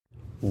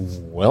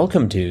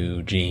Welcome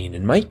to Gene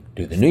and Mike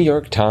do the New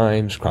York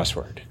Times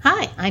crossword.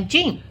 Hi, I'm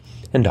Jean.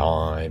 And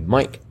I'm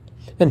Mike.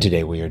 And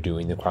today we are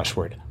doing the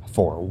crossword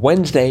for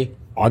Wednesday,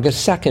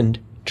 August 2nd,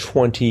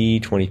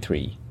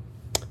 2023.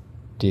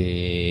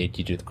 Did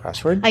you do the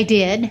crossword? I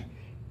did.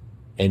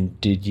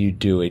 And did you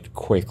do it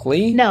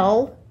quickly?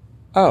 No,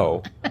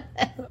 Oh,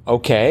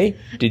 okay.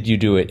 Did you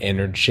do it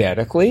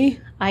energetically?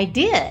 I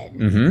did.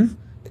 Mm-hmm.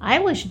 I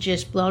was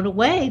just blown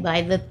away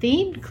by the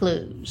themed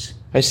clues.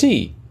 I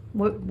see.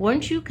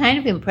 Weren't you kind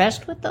of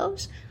impressed with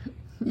those?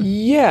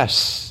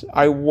 Yes,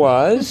 I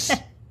was.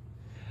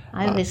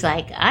 I was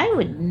like, I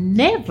would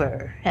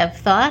never have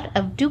thought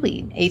of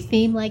doing a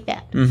theme like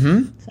that.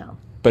 Mm-hmm. So,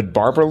 But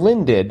Barbara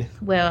Lynn did.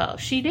 well,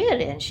 she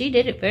did, and she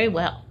did it very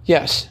well.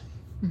 Yes.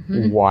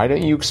 Mm-hmm. Why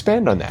don't you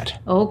expand on that?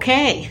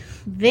 Okay,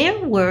 there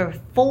were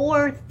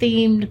 4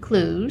 themed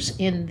clues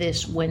in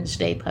this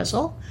Wednesday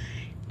puzzle,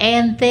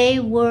 and they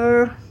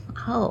were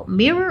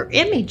mirror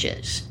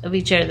images of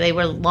each other. They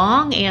were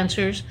long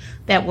answers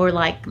that were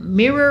like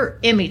mirror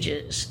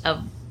images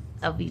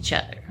of each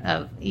other,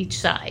 of each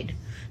side.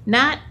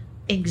 Not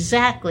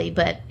exactly,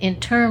 but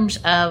in terms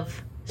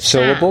of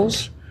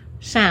Syllables?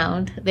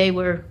 sound, they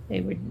were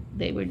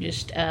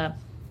just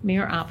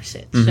mirror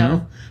opposites. Mm-hmm.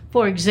 So,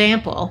 for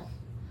example,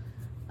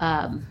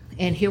 and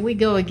here we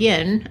go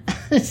again,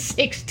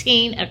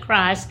 16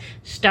 across,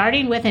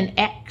 starting with an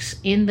X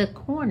in the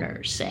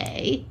corner,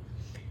 say,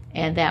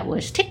 and that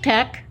was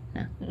tic-tac.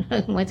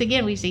 Once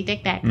again, we see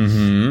tic-tac.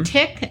 Mm-hmm.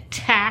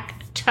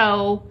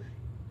 Tic-tac-toe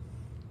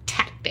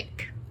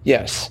tactic.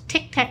 Yes.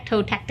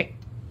 Tic-tac-toe tactic.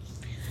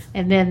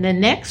 And then the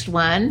next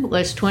one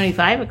was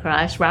 25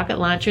 across, rocket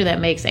launcher that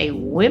makes a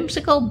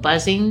whimsical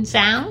buzzing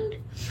sound,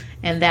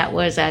 and that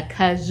was a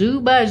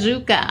kazoo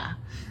bazooka.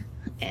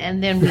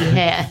 And then we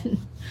had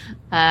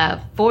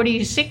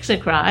 46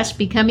 across,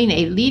 becoming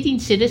a leading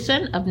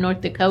citizen of North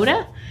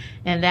Dakota,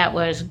 and that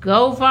was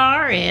go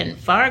far in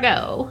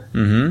Fargo.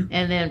 Mm-hmm.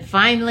 And then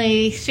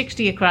finally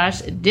 60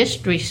 across,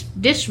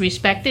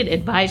 disrespected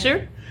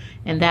advisor,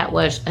 and that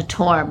was a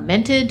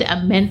tormented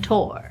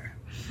mentor.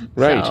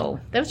 Right. So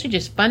those are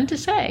just fun to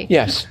say.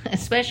 Yes.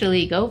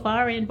 Especially go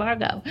far in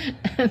Fargo.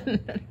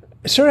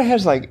 It sort of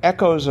has like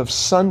echoes of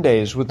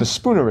Sundays with the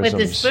spoonerisms. With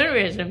the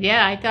spoonerism,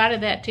 yeah, I thought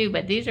of that too,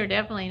 but these are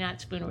definitely not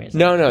spoonerisms.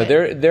 No,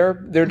 but,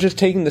 they're just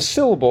taking the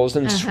syllables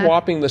and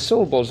swapping the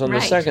syllables on the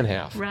Right. second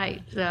half.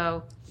 Right,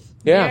 so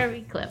Yeah.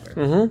 very clever.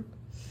 Mm-hmm.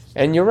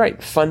 And you're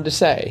right, fun to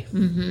say.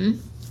 Mm-hmm.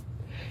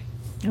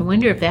 I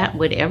wonder if that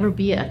would ever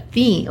be a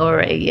theme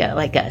or a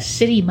like a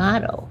city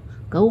motto.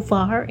 Go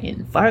far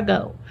in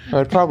Fargo.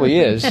 Well, it probably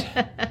is.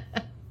 I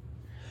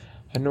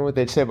don't know what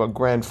they'd say about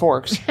Grand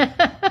Forks.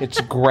 It's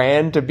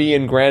grand to be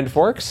in Grand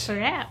Forks.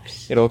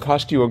 Perhaps. It'll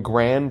cost you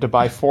 $1,000 to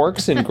buy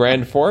forks in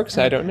Grand Forks.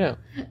 I don't know.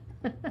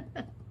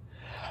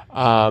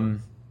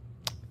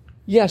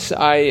 Yes,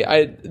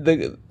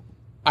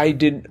 I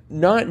did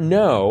not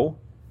know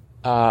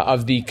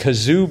of the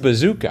kazoo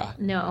bazooka.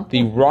 No.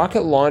 The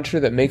rocket launcher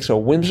that makes a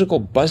whimsical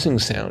buzzing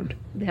sound.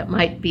 That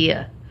might be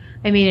a.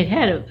 I mean, it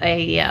had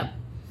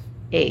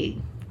a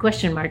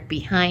question mark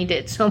behind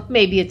it, so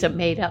maybe it's a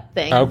made-up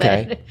thing.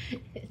 Okay. But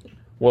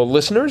Well,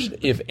 listeners,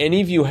 if any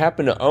of you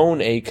happen to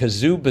own a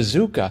kazoo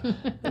bazooka,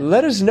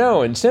 let us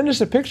know and send us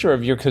a picture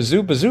of your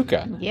kazoo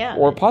bazooka. Yeah.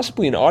 Or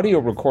possibly an audio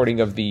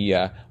recording of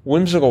the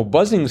whimsical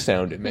buzzing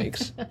sound it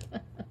makes.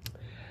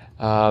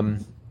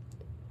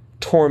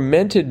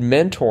 Tormented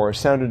mentor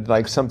sounded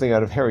like something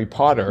out of Harry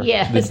Potter.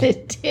 yes,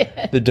 it did.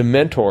 The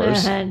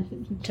Dementors.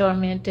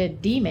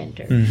 Tormented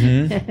dementor.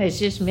 Mm-hmm. It's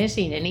just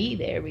missing an E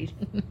there.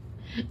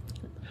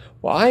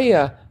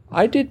 Well,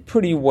 I did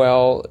pretty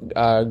well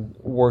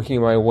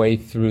working my way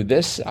through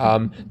this.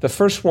 The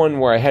first one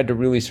where I had to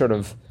really sort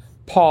of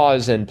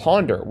pause and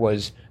ponder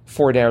was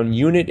 4-down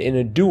unit in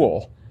a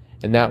duel,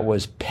 and that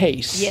was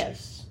pace.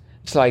 Yes.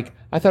 It's like,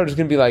 I thought it was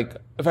going to be like,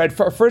 at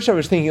first I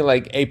was thinking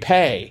like a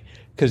pay,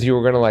 because you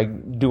were going to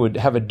like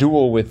have a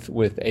duel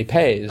with a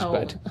pays, Oh.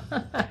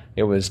 but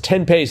it was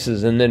 10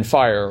 paces and then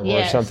fire or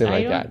Yes, something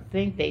like I that. don't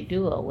think they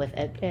duel with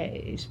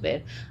essays,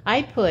 but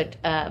I put,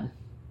 what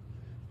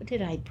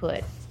did I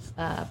put?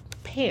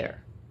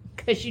 Pair,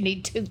 because you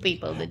need 2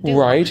 people to do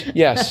Right, it.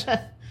 yes.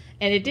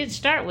 And it did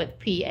start with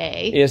PA,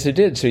 Yes, it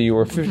did. So you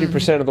were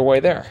 50% of the way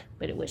there.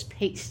 but it was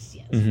pace,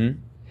 yes.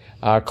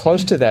 Mm-hmm.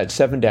 Close to that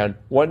 7-down,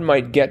 what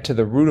might get to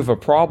the root of a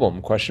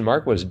problem, question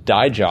mark, was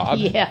die job.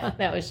 Yeah,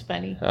 that was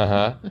funny.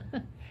 Uh-huh.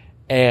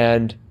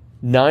 And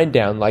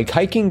 9-down, like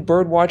hiking,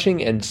 bird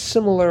watching, and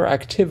similar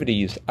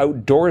activities,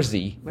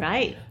 outdoorsy.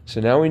 Right.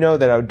 So now we know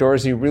that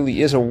outdoorsy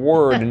really is a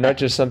word and not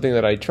just something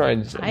that I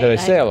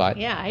say a lot.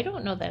 Yeah, I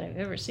don't know that I've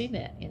ever seen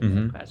that in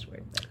the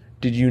crossword. But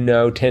Did you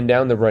know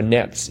 10-down, the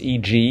Ronettes,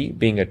 e.g.,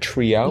 being a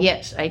trio?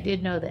 yes, I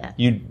did know that.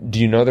 You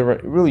know the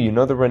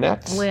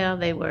Ronettes? Well,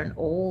 they were an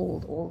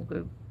old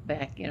group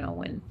back,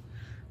 when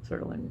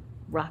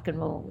rock and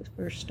roll was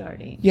first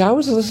starting. Yeah, I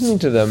was listening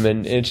to them,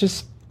 and it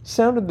just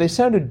sounded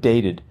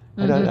dated.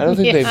 I don't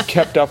think Yeah. they've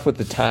kept up with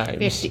the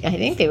times. I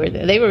think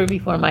they were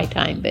before my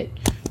time, but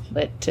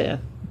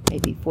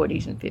maybe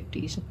 40s and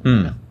 50s. I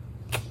don't know.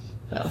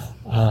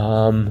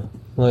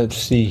 Let's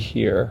see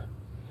here.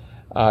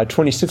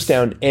 26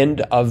 down,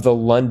 end of the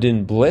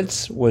London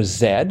Blitz was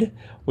Z,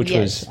 which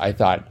was, I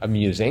thought,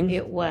 amusing.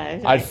 It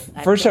was.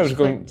 First I was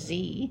going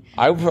Z.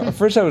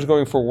 First I was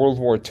going for World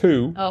War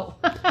II. Oh.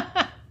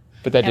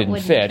 But that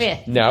didn't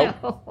fit.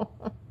 No.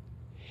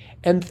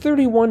 And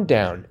 31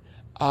 down.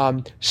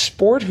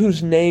 Sport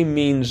whose name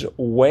means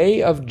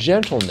way of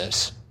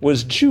gentleness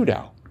was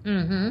judo.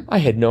 Mm-hmm. I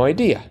had no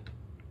idea.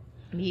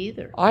 Me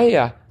either.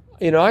 I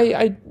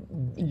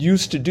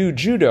used to do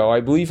judo.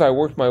 I believe I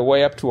worked my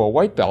way up to a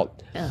white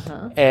belt,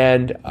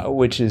 and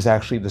which is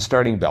actually the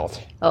starting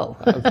belt. Oh,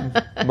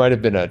 might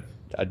have been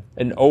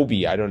an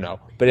obi. I don't know.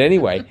 But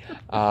anyway,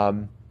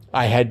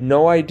 I had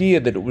no idea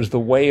that it was the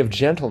way of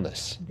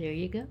gentleness. There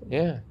you go.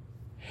 Yeah.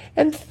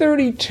 And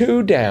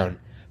 32 down.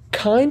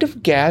 Kind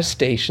of gas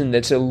station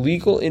that's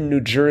illegal in New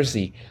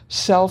Jersey.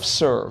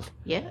 Self-serve.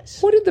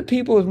 Yes. What did the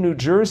people of New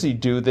Jersey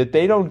do that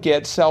they don't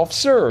get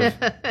self-serve?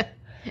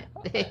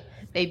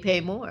 They pay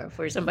more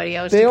for somebody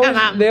else to come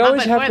out and pump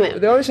it for them.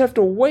 They always have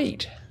to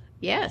wait.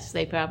 Yes,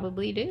 they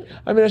probably do.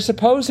 I mean, I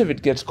suppose if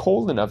it gets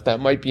cold enough, that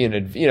might be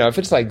if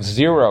it's like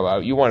 0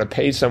 out, you want to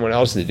pay someone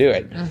else to do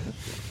it.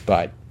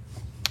 But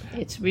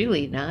it's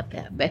really not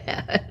that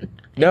bad.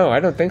 No, I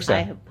don't think so. I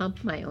have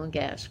pumped my own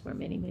gas for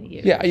many, many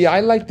years. Yeah, I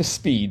like the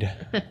speed.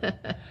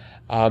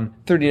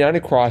 39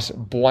 across,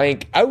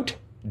 blank out.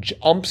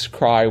 Ump's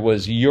cry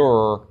was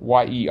 "You're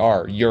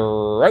Y-E-R.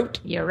 You're out."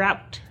 You're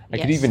out. I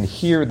could even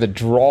hear the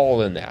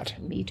drawl in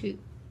that. Me too.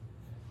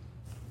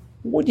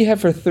 What do you have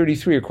for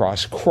 33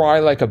 across? Cry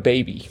like a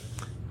baby.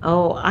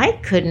 Oh, I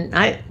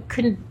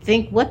couldn't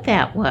think what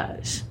that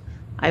was.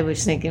 I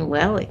was thinking,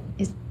 well,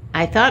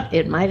 I thought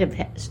it might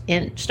have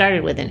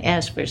started with an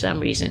S for some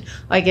reason.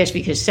 I guess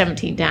because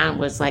 17 down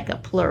was like a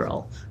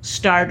plural.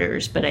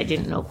 Starters, but I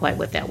didn't know quite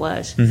what that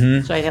was.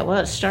 Mm-hmm. So I thought, well,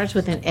 it starts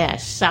with an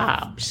S,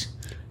 sobs.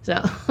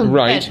 So,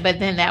 right. But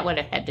then that would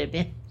have had to have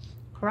been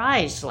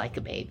cries like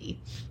a baby.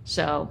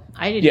 So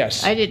I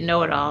didn't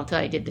know it all until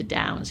I did the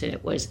downs, and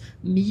it was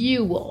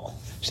mule.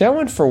 So I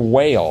went for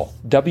whale,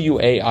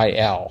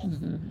 W-A-I-L.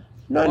 Mm-hmm.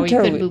 Not or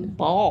entirely. You could do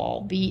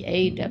ball,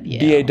 B-A-W-L.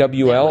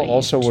 B-A-W-L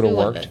also would have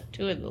worked.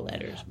 Two of the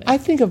letters. But. I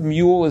think of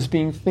mule as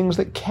being things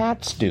that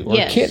cats do, or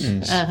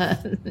kittens.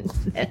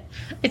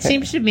 It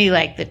seems to me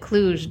like the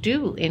clues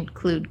do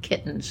include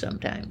kittens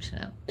sometimes.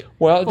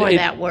 Well, for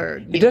that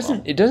word.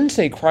 It doesn't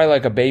say cry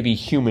like a baby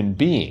human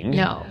being.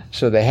 No.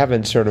 So they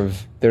haven't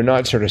they're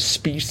not sort of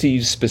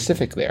species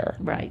specific there.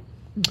 Right.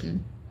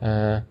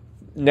 Mm-hmm.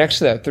 Next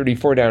to that,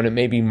 34 down, it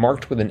may be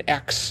marked with an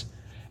X.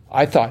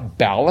 I thought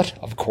ballot,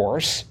 of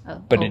course,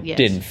 but it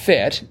didn't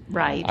fit.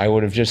 Right. I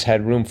would have just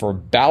had room for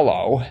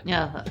ballow,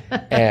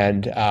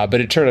 but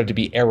it turned out to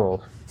be error.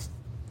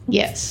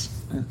 Yes.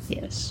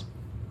 Yes.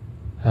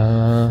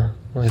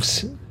 Let's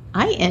see.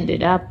 I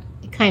ended up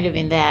kind of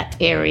in that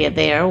area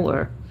there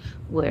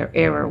where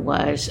error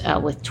was,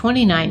 with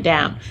 29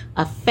 down,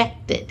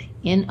 affected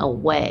in a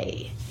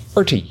way.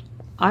 Arty.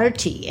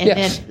 And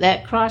then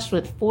that crossed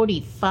with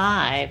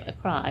 45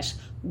 across,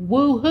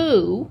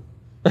 woohoo.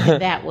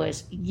 And that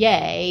was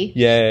yay,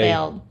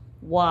 spelled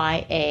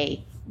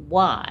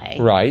Y-A-Y.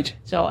 Right.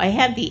 So I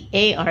had the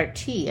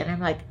A-R-T, and I'm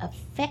like,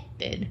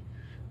 affected.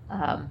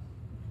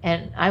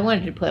 And I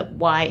wanted to put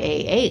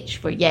Y-A-H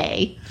for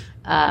yay,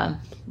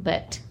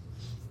 but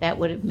that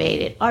would have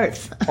made it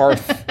arth,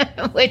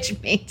 which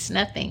means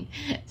nothing.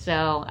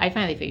 So I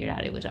finally figured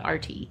out it was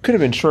R-T. Could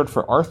have been short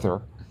for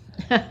Arthur.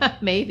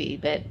 Maybe,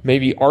 but...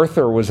 Maybe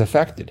Arthur was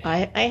affected.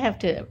 I have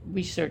to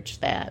research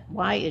that.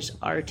 Why is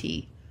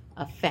R-T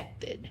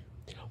affected?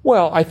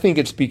 Well, I think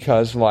it's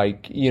because,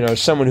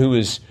 someone who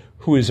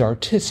is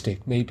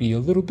artistic may be a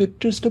little bit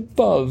just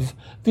above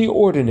the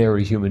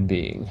ordinary human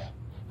being,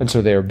 and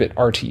so they're a bit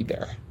arty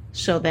there.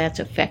 So that's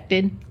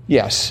affected?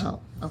 Yes.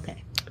 Oh,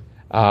 okay.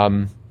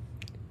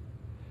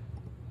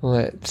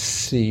 Let's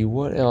see,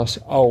 what else?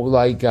 Oh,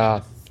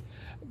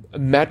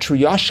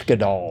 matryoshka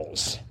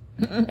dolls.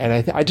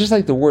 And I just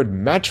like the word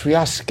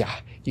matryoshka.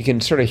 You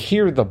can sort of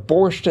hear the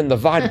borscht and the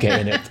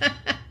vodka in it.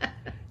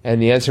 And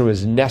the answer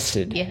was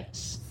nested.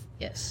 Yes.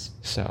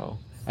 So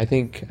I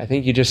think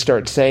you just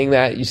start saying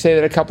that. You say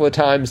that a couple of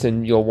times,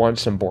 and you'll want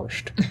some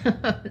borscht.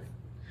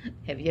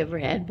 Have you ever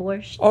had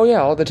borscht? Oh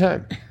yeah, all the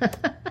time.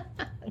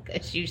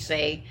 Because you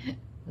say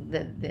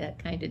that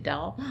kind of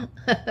doll.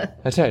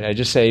 That's right. I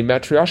just say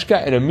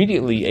matryoshka, and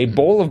immediately a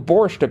bowl of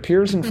borscht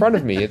appears in front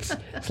of me. It's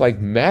like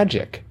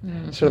magic.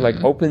 Mm-hmm. Sort of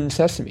like open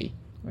sesame.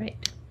 Right.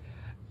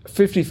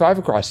 55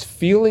 across.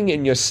 Feeling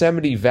in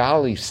Yosemite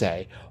Valley,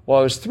 say.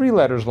 Well, it was 3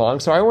 letters long,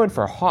 so I went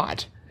for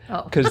hot.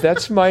 Because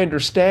that's my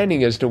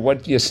understanding as to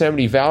what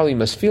Yosemite Valley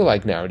must feel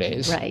like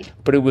nowadays. Right.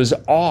 But it was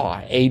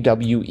awe,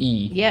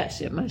 A-W-E.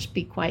 Yes, it must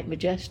be quite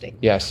majestic.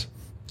 Yes.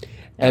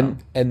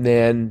 And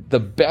then the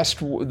best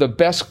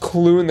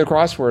clue in the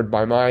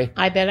crossword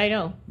I bet I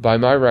know. By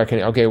my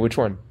reckoning. Okay, which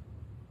one?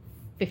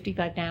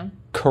 55 down.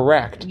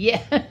 Correct.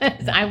 Yes,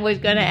 I was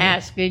going to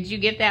ask. Did you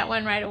get that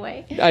one right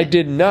away? I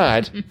did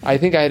not. I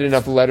think I had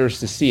enough letters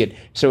to see it.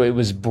 So it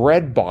was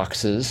bread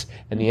boxes,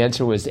 and the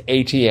answer was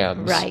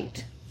ATMs.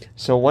 Right.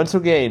 So once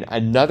again,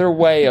 another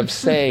way of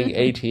saying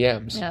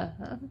ATMs.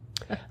 Uh-huh.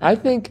 I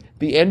think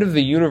the end of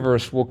the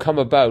universe will come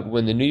about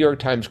when the New York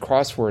Times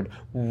crossword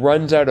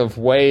runs out of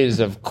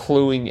ways of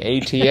cluing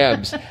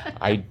ATMs.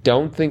 I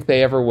don't think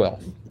they ever will.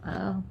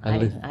 Oh,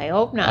 I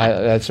hope not.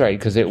 That's right,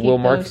 because it Keep will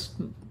mark those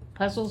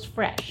puzzles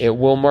fresh. it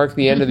will mark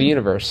the end of the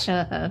universe.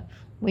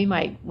 We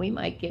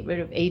might get rid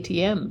of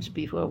ATMs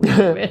before we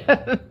get rid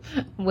of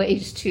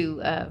ways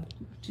to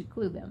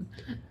clue them.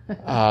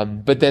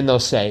 But then they'll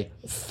say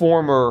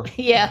former.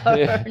 Yeah,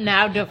 or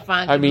now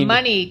defunct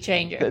money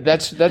changer.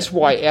 That's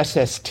why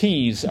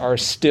SSTs are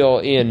still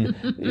in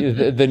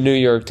the New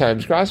York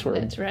Times crossword.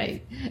 That's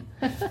right.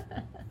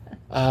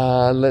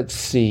 Let's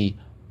see.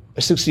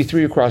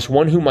 63 across.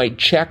 One who might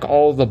check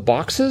all the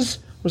boxes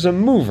was a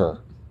mover.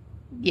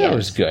 Yes. That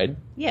was good.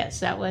 Yes,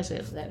 that was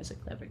a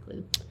clever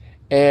clue.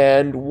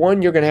 And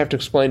one you're going to have to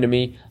explain to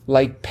me,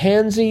 like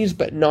pansies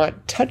but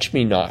not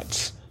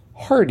touch-me-nots.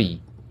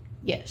 Hardy.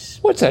 Yes.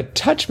 What's a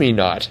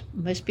touch-me-not?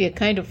 Must be a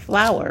kind of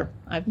flower.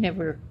 I've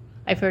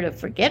heard of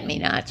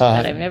forget-me-nots,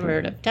 but I've never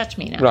heard of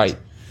touch-me-nots. Right.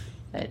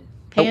 But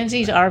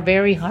pansies are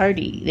very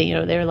hardy.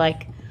 They're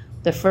like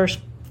the first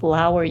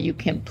flower you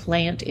can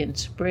plant in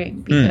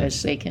spring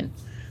because they can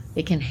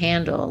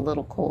handle a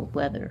little cold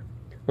weather.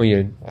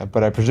 Well,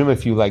 but I presume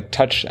if you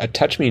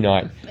touch me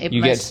not,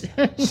 get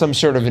some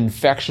sort of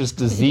infectious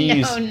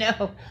disease,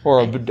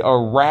 or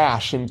a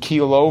rash and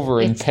keel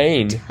over in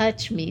pain.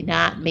 Touch me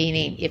not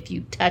meaning if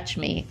you touch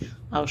me,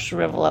 I'll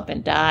shrivel up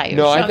and die. Or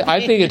no, something.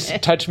 I think it's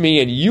touch me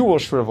and you will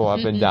shrivel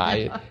up and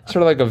die.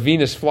 Sort of like a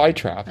Venus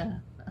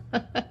flytrap.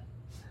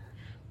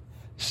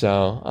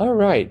 So, all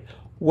right.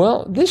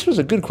 Well, this was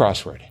a good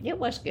crossword. It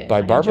was good. By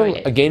I Barbara.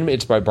 enjoyed it. Again,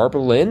 it's by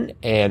Barbara Lynn,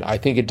 and I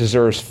think it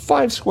deserves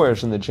 5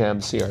 squares in the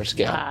Jam CR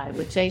scale. I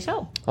would say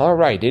so. All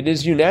right, it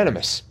is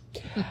unanimous.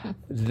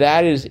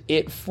 That is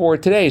it for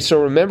today.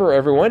 So remember,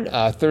 everyone,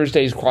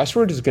 Thursday's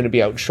crossword is going to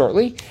be out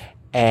shortly,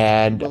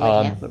 and Will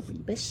it have a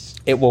rebus?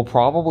 It will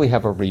probably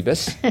have a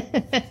rebus.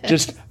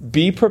 Just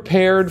be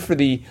prepared for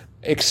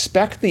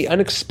expect the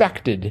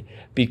unexpected,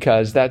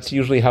 because that's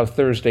usually how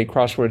Thursday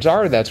crosswords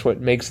are. That's what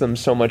makes them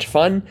so much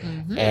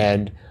fun,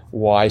 and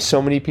why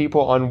so many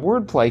people on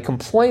Wordplay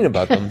complain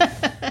about them.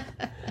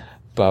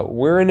 But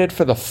we're in it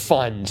for the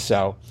fun.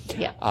 So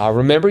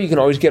remember, you can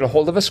always get a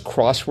hold of us,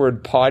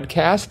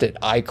 crosswordpodcast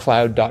at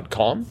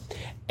iCloud.com,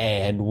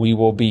 and we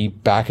will be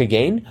back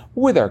again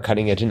with our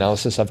cutting edge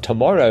analysis of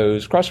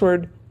tomorrow's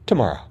crossword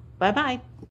tomorrow. Bye-bye.